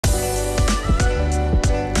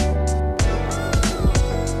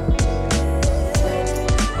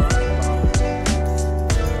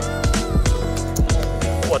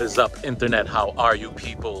up, internet? How are you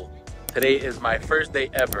people? Today is my first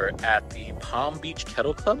day ever at the Palm Beach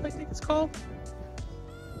Kennel Club, I think it's called.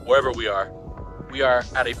 Wherever we are. We are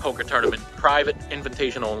at a poker tournament, private,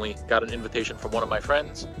 invitation only. Got an invitation from one of my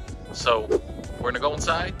friends. So we're gonna go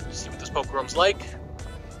inside, see what this poker room's like,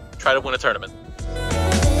 try to win a tournament.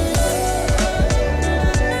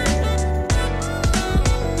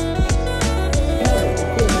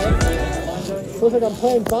 Looks like I'm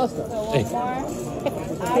playing faster.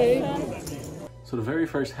 Hey. So the very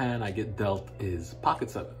first hand I get dealt is pocket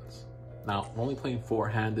sevens. Now, I'm only playing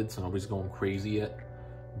four-handed, so nobody's going crazy yet,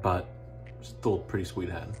 but still a pretty sweet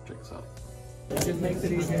hand. Check this out. It just makes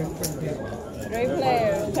it easier for people. 3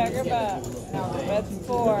 players, check her back. That's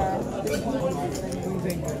 4.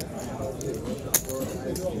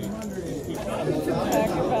 Check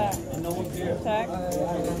her back. Check.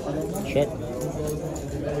 Check.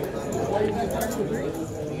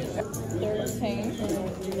 13.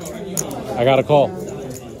 I got a call.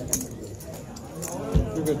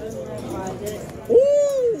 You're good.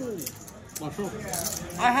 Ooh!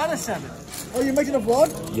 I had a 7. Oh, you're making a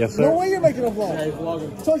vlog? Yes, sir. No way you're making a vlog. Yeah, he's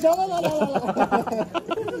vlogging.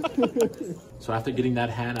 So after getting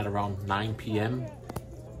that hand at around 9 p.m.,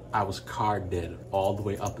 I was card dead all the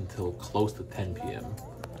way up until close to 10 p.m.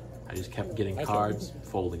 I just kept getting cards,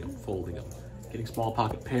 folding them. Getting small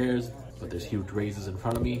pocket pairs, but there's huge raises in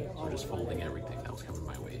front of me, so just folding everything that was coming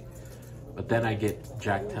my way. But then I get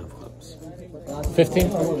Jack 10 of clubs.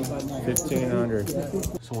 15? 1500.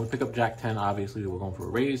 So when we pick up Jack 10, obviously we're going for a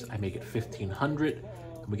raise. I make it 1500,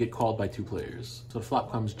 and we get called by 2 players. So the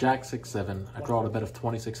flop comes Jack 6-7. I draw a bet of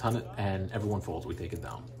 2600, and everyone folds. We take it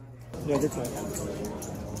down. Yeah, good try.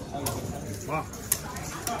 Wow.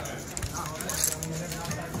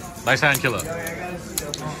 Nice hand, killer.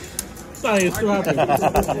 Sorry, it's too happy.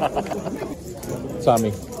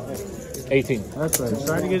 Tommy. 18. That's right. It's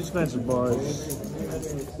starting to get expensive, boys.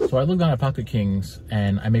 So I look down at Pocket Kings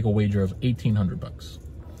and I make a wager of 1,800 bucks.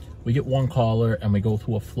 We get one caller and we go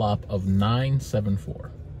to a flop of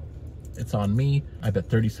 9-7-4. It's on me. I bet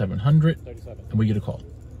 3,700 and we get a call.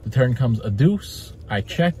 The turn comes a deuce. I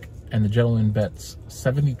check and the gentleman bets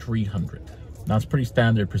 7,300. Now it's pretty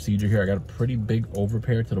standard procedure here. I got a pretty big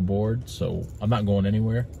overpair to the board, so I'm not going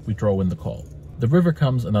anywhere. We throw in the call. The river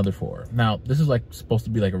comes another 4. Now, this is like supposed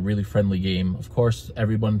to be like a really friendly game. Of course,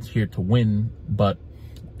 everyone's here to win, but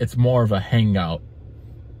it's more of a hangout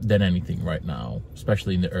than anything right now,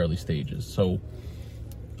 especially in the early stages. So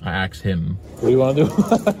I asked him, What do you want to do?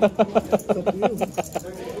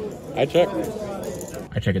 I check.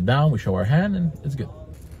 I check it down, we show our hand, and it's good.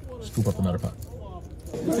 Scoop up another pot.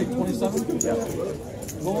 You say 27? Yeah.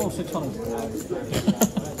 Roll 600.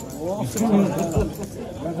 Roll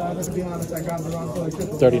 600. To be honest, I got the wrong color.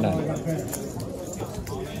 39.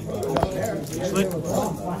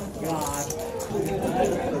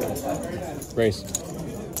 Race.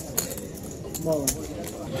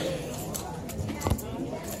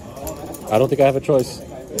 I don't think I have a choice.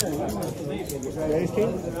 Race,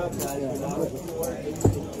 King?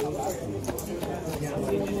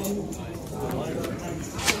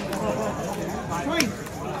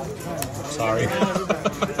 Sorry.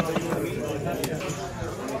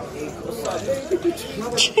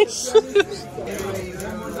 Jesus.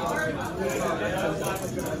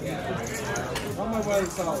 On my way,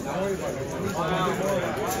 so don't worry about it.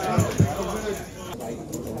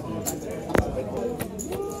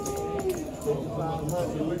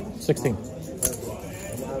 16.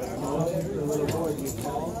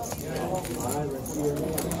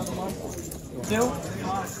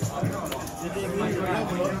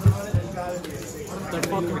 That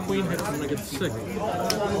fucking queen hits and I get sick.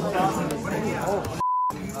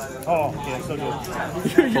 Oh, yeah, so good.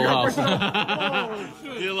 Full house.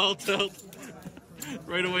 You lost tilt.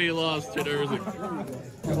 Right away you lost. Check.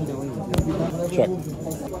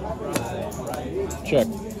 Check.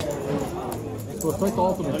 So it's like the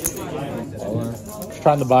ultimate. Just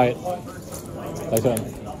trying to buy it. Nice hand.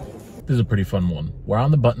 This is a pretty fun one. We're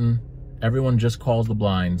on the button. Everyone just calls the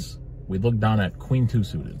blinds. We look down at Queen 2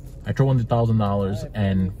 suited. I throw in the $1,000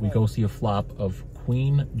 and we go see a flop of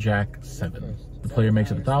Queen Jack 7. The player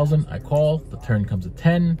makes it 1,000. I call. The turn comes at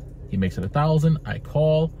 10. He makes it 1,000. I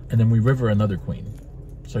call, and then we river another queen.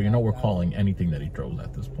 So you know we're calling anything that he throws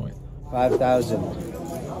at this point. 5,000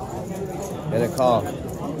 and a call.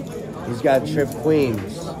 He's got trip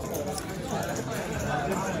queens.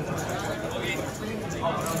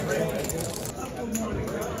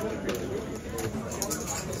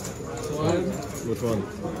 Which one?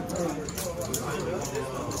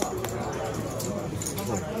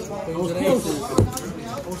 It was close.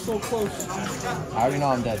 It was so close. I already know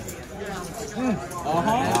I'm dead. Uh-huh.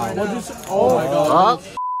 What'd you say? Oh my god.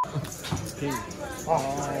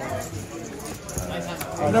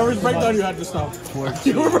 I never expected you had to stop.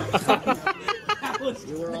 You were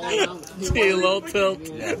See a little tilt.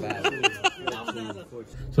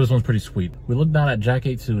 So this one's pretty sweet. We look down at Jack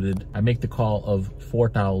 8 suited. I make the call of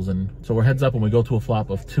 4,000. So we're heads up and we go to a flop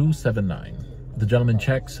of 279. The gentleman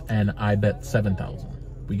checks and I bet 7,000.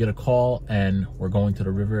 We get a call and we're going to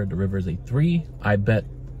the river. The river is a 3. I bet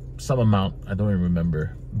some amount, I don't even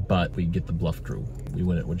remember, but we get the bluff drew. We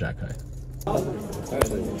win it with Jack High.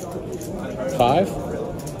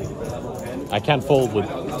 5? I can't fold with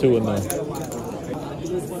 2 in there.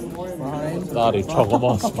 Sorry,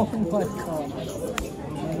 chocomos.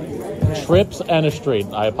 Trips and a straight.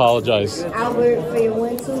 I apologize. Albert, for your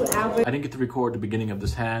win too, Albert. I didn't get to record the beginning of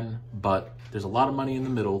this hand, but there's a lot of money in the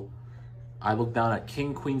middle. I looked down at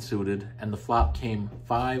King Queen suited and the flop came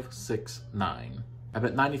 5, 6, 9. I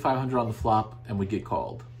bet 9,500 on the flop and we get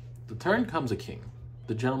called. The turn comes a king.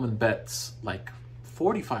 The gentleman bets like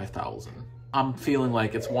 45,000. I'm feeling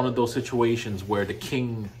like it's one of those situations where the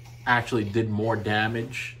king actually did more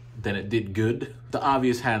damage than it did good. The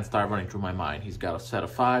obvious hands start running through my mind. He's got a set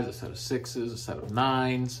of 5s, a set of 6s, a set of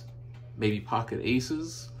 9s, maybe pocket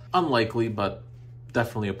aces. Unlikely, but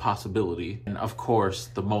definitely a possibility. And of course,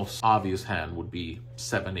 the most obvious hand would be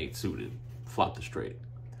 7, 8 suited, flop to straight.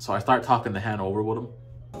 So I start talking the hand over with him.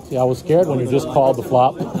 See, I was scared when you just called the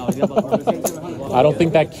flop. I don't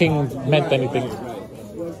think that king meant anything.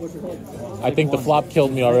 I think the flop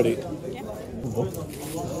killed me already.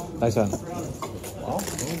 Nice hand.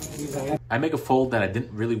 I make a fold that I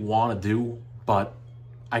didn't really want to do, but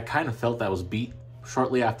I kind of felt that was beat.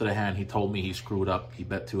 Shortly after the hand, he told me he screwed up. He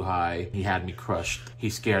bet too high. He had me crushed. He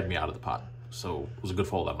scared me out of the pot. So it was a good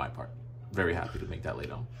fold on my part. Very happy to make that lay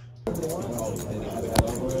down.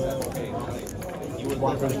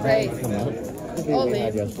 Right. Only.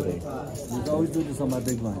 You always do this on my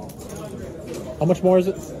big line. How much more is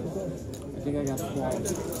it? I think I got 12.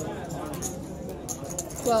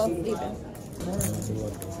 12 even.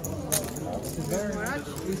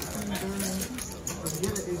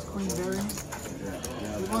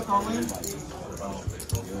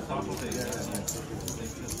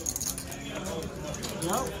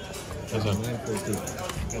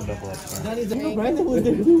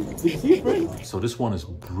 So this one is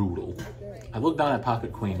brutal. I look down at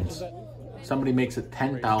pocket queens. Somebody makes it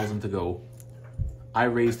 10,000 to go. I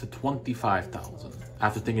raise to 25,000.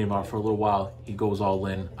 After thinking about it for a little while, he goes all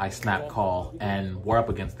in. I snap call, and we're up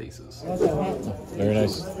against aces. Very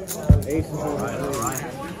nice.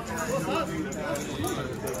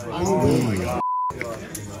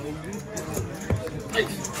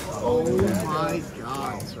 Oh my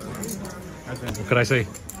god, sir. What could I say?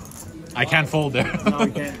 I can't fold there. No,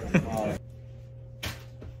 we can't.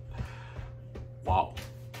 Wow.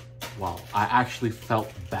 Wow. I actually felt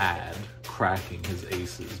bad cracking his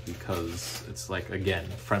aces because it's like, again,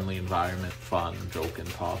 friendly environment, fun, joking,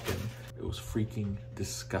 talking. It was freaking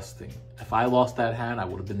disgusting. If I lost that hand, I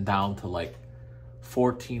would have been down to like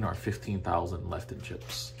 14 or 15,000 left in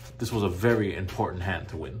chips. This was a very important hand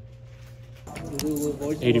to win.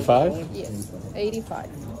 85? Yes, 85.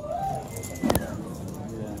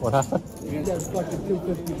 What happened? You got fucking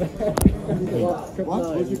 250 back. What?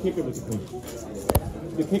 What was your kicker with the queen?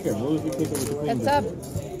 The kicker. What was your kicker with the queen? Heads up.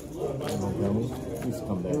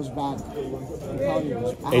 It was bad.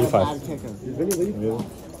 85. Bad kicker. You really leave?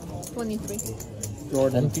 23.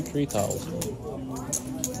 Jordan. 23,000.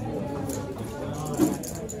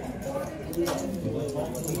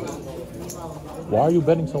 Why are you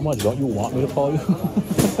betting so much? Don't you want me to call you?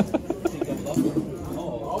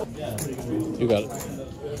 You got it.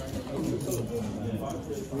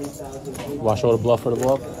 Wash out a bluff for the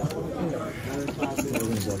bluff.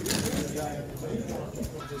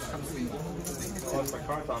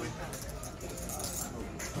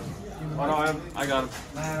 Oh no, I got him.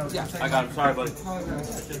 I got him. Sorry, buddy.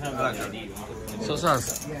 So,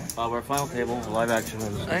 Saz, we're final table, live action. We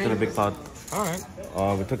just did a big pot. Alright.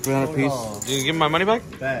 We took 300 piece. You can give me my money back?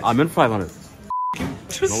 I'm in 500.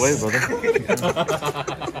 No way, brother.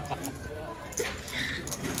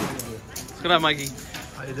 What's good up, Mikey?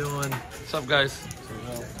 How you doing? What's up, guys?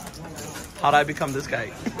 How'd I become this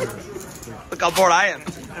guy? Look how bored I am.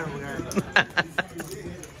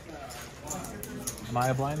 Am I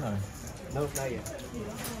a blind or? Nope, not yet.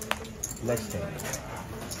 Next game.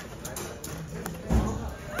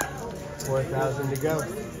 4,000 to go.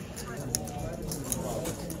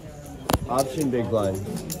 Option big blind.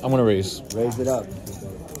 I'm gonna raise. Raise it up.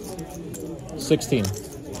 16.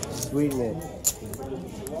 Sweeten it.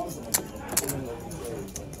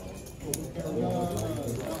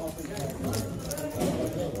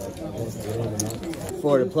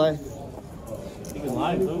 Four to play. You can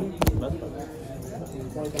lie, too.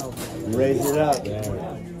 Raise it up.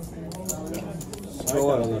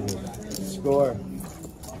 Score. Score.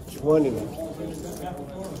 20.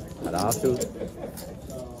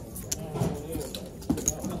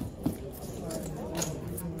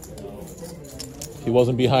 If he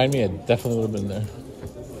wasn't behind me, I definitely would have been there.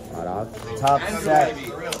 Top set.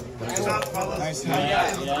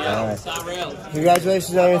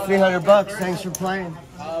 Congratulations on your $300. Thanks for playing.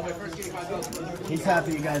 He's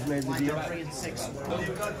happy you guys made the deal.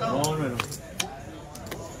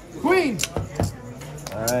 Queen!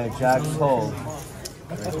 All right, Jack's cold.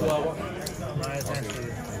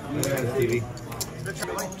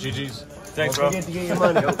 GG's. Thanks, bro. Don't forget to get your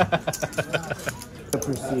money.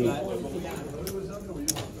 Proceed.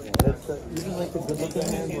 You can like the good looking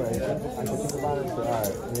hands where I can think about it and say,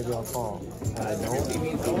 alright, maybe I'll call. And I don't.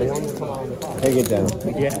 They don't even come out on the call. Take it down.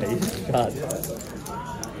 Yeah, he's got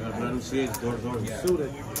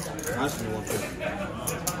Suited.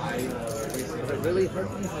 Really hurt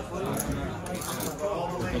me?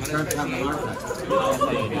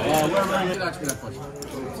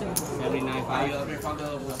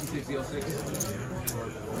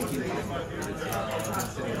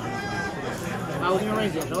 How was your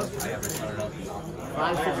range, Joe?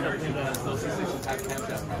 5, 6,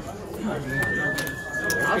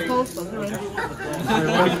 I was close. I was in range.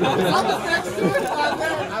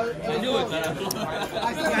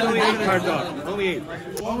 Only 8.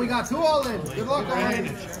 Oh, we got 2 all in. Good luck, man.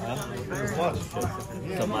 It's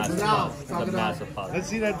a massive pot. Let's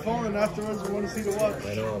see that phone, and afterwards we want to see the watch. I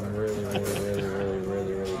know I'm really behind.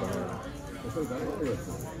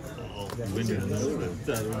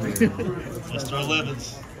 Mr.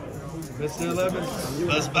 Levins. Mr. Levin.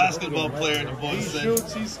 Best basketball player in the boys He said.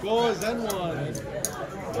 shoots, he scores, and one.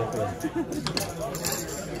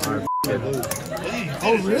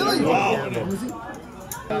 Oh, really? Wow.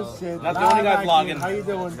 Not the only guy vlogging. How you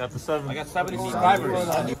doing? Got the 7. I got 70 subscribers.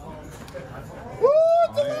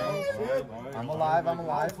 I'm alive.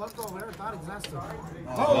 Let's go, man.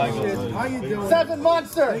 Oh, shit. How you doing? 7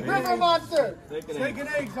 Monster. River Monster. Steak and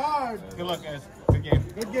eggs hard. Good luck, guys. Good game.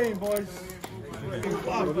 Good game, boys.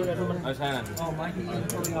 Nice hand. Why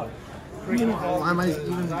am I even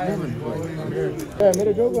moving? Yeah, I made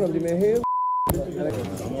a joke on him. Did you hear?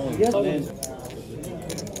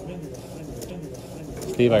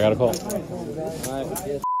 Steve, I got a call.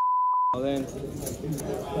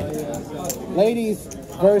 Ladies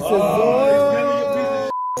versus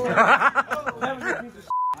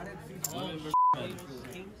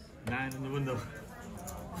Nine in the window.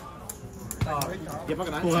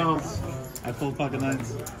 Full house. I pulled pocket 9s.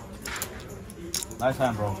 Nice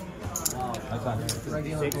hand, bro. Nice hand.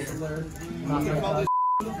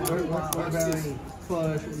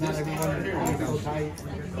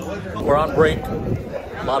 We're on break.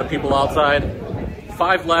 A lot of people outside.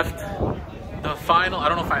 5 left. The final, I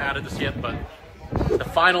don't know if I added this yet, but the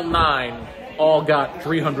final 9 all got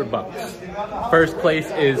 $300. First place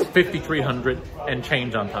is 5,300 and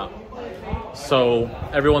change on top. So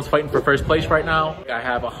everyone's fighting for first place right now. I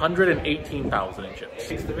have 118,000 in chips.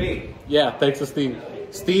 Thanks to me. Yeah, thanks to Steve.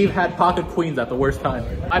 Steve had pocket queens at the worst time.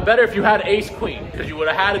 I bet if you had ace queen, because you would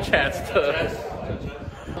have had a chance to.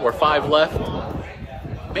 We're 5 left.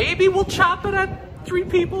 Maybe we'll chop it at 3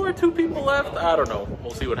 people or 2 people left. I don't know.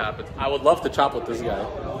 We'll see what happens. I would love to chop with this guy.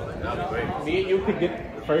 That'd be great. Me and you could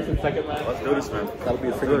get first and second match. Let's do this, man. That'll be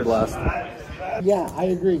a freaking blast. Yeah, I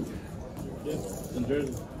agree. In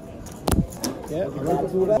Jersey. Yeah, I'm going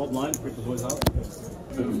to do that. Hold line, pick the boys out.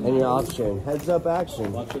 And your option. Heads up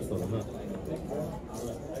action. Watch this though, huh?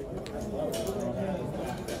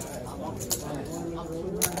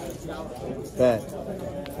 Bet.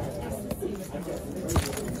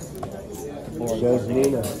 Joe's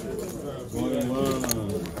Nina.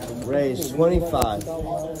 Raise 25.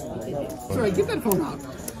 Sorry, get that phone out.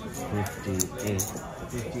 58.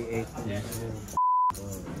 58.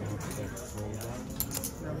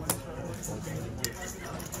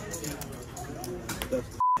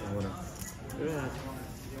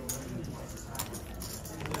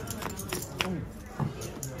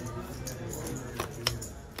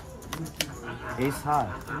 Ace high.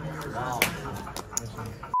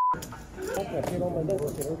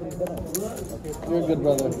 You're a good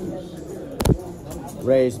brother.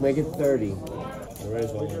 Raise, make it 30.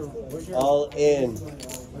 All in.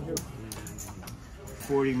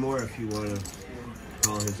 40 more if you want to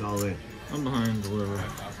call his all in. I'm behind the liver.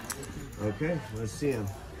 Okay, let's see him.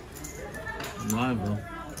 I'm live though.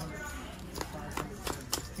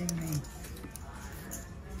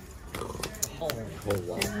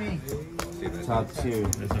 Top two.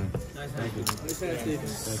 Yes, sir. Thank you. Thank you.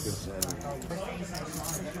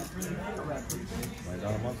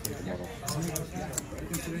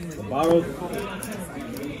 The bottles.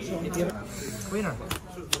 Winner.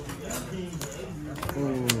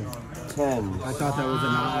 10. I thought that was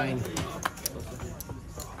a 9.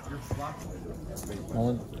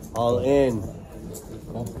 All in.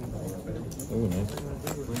 Ooh, nice.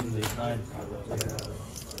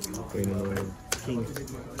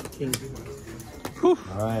 King. All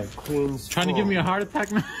right, Queen's Trying to full. give me a heart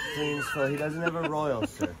attack now? Queen's full. He doesn't have a royal,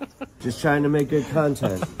 sir. Just trying to make good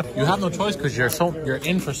content. You have no choice because you're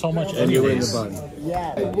in for so much And you win the anyways. button.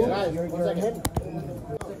 Yeah. You're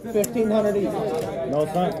 1,500 each. No,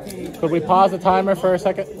 it's not. Could we pause the timer for a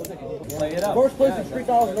second? First place is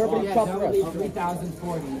 3,000. Everybody chop the rest.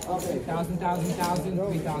 3,040. 1,000,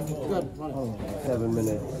 3,000. 7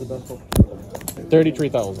 minutes.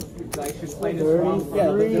 33,000. The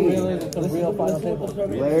real final table.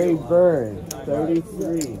 Larry Bird,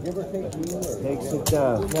 33. Takes it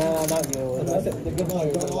down. No, not you. That's it. The good one.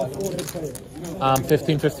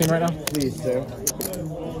 15 right now? Please, sir.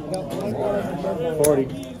 40.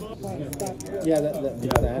 Yeah, that.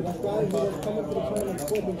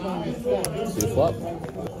 See the flop?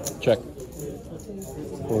 Check.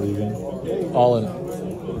 40 again. All in.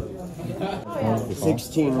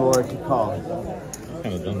 16 more to call.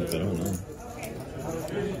 Kind of done with it, I don't know.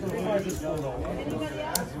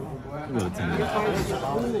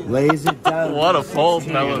 Lays it down. What a fold,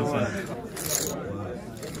 fellas.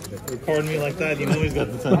 Record me like that, you know he's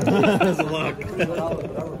got the 10. That's a luck.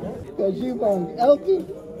 Because you found Elton.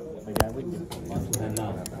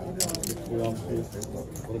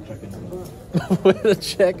 With a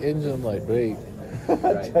check engine light, wait. I'm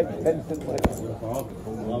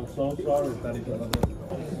so sorry that he got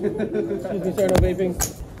Excuse me, sir, no vaping.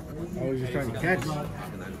 I was just trying to catch.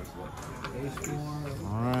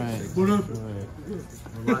 Alright.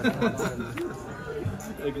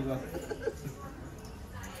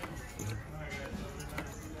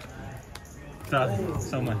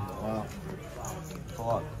 so much.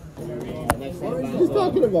 Wow. He's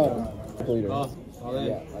talking about him.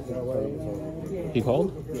 He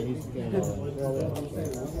called?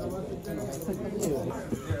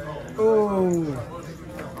 Oh.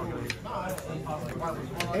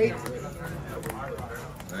 8.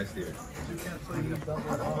 Nice deal. I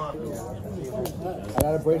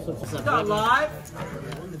got a bracelet. Not live.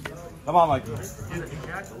 Come on, Mike.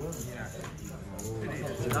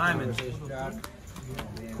 Diamond.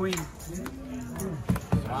 Queen.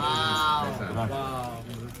 Wow.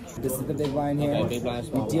 This is the big blind here. Okay, big blind,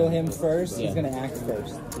 small You deal blind. him first, Yeah. he's gonna act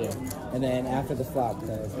first. Yeah. And then after the flop,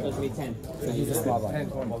 It's supposed to be 10. so he's a small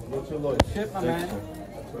blind. Shit, my man.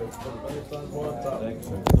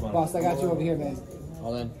 Boss, I got you over here, man.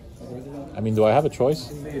 All in. I mean, do I have a choice?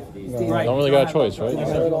 I Right. don't really got a choice, right? Put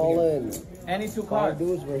it all in. Any two Five cards.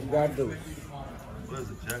 dudes versus God dudes.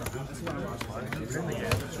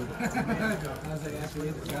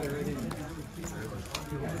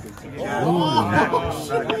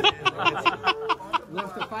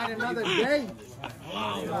 Live to fight another day.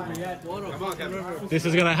 This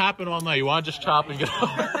is gonna happen all night. You want to just chop and get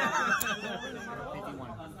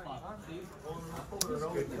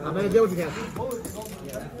I'm gonna do what you can.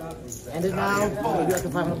 End it now. We'll do it to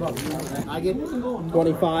 $500. I get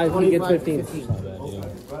 25. He gets 15.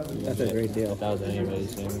 That's a great deal. That was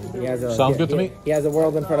anyways. He has a, Sounds good to me. He has a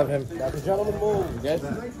world in front of him. That's a gentleman move. Yes.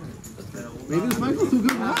 Maybe this Michael's too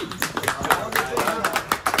good now.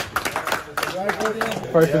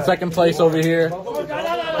 First and second place over here.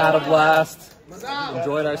 Had a blast.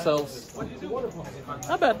 Enjoyed ourselves.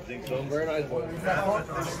 Not bad. Good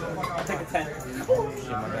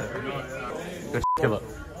killer.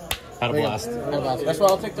 Had a blast. That's why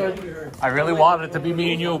I'll take third. I really wanted it to be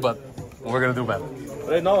me and you, but we're gonna do better.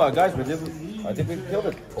 Hey, no, guys, I think we killed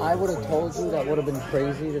it. I would have told you that would have been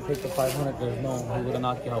crazy to take the 500. There's no, he would have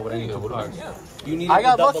knocked you out with any two cards. You needed I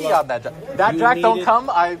got to double lucky up. on that. That jack don't come.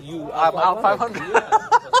 I'm out 500.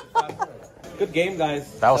 Good game,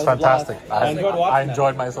 guys. That was fantastic. I enjoyed watching I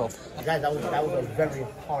enjoyed myself. Guys, that was a very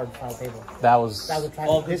hard final table. That was. That was a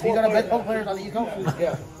tragic. Is he gonna bet poker players on the East Coast?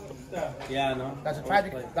 Yeah. Yeah, I know. That's a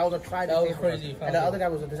tragic. That was a tragic. That was crazy. And the other guy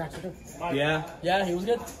was a disaster too. Yeah. Yeah, he was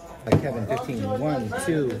good. Kevin, 15. 1,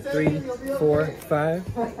 2, 3, 4, 5,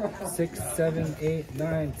 6, 7, 8,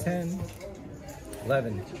 9, 10,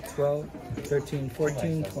 11, 12, 13,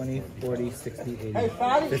 14, 20, 40, 60, 80,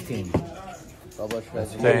 15. Thank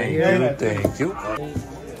you. 8,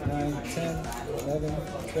 9, 10,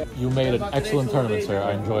 11. You made an excellent tournament, sir.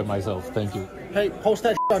 I enjoyed myself. Thank you. Hey, post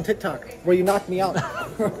that on TikTok where you knocked me out.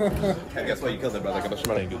 I guess why you killed it, brother.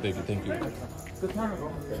 Thank you, thank you, thank you.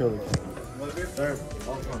 Killed it.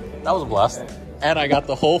 That was a blast. And I got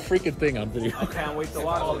the whole freaking thing on video. I can't wait to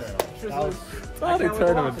watch this. Body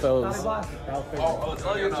tournament, fellas. Oh, it's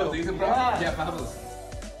all YouTube. You can, bro? Yeah,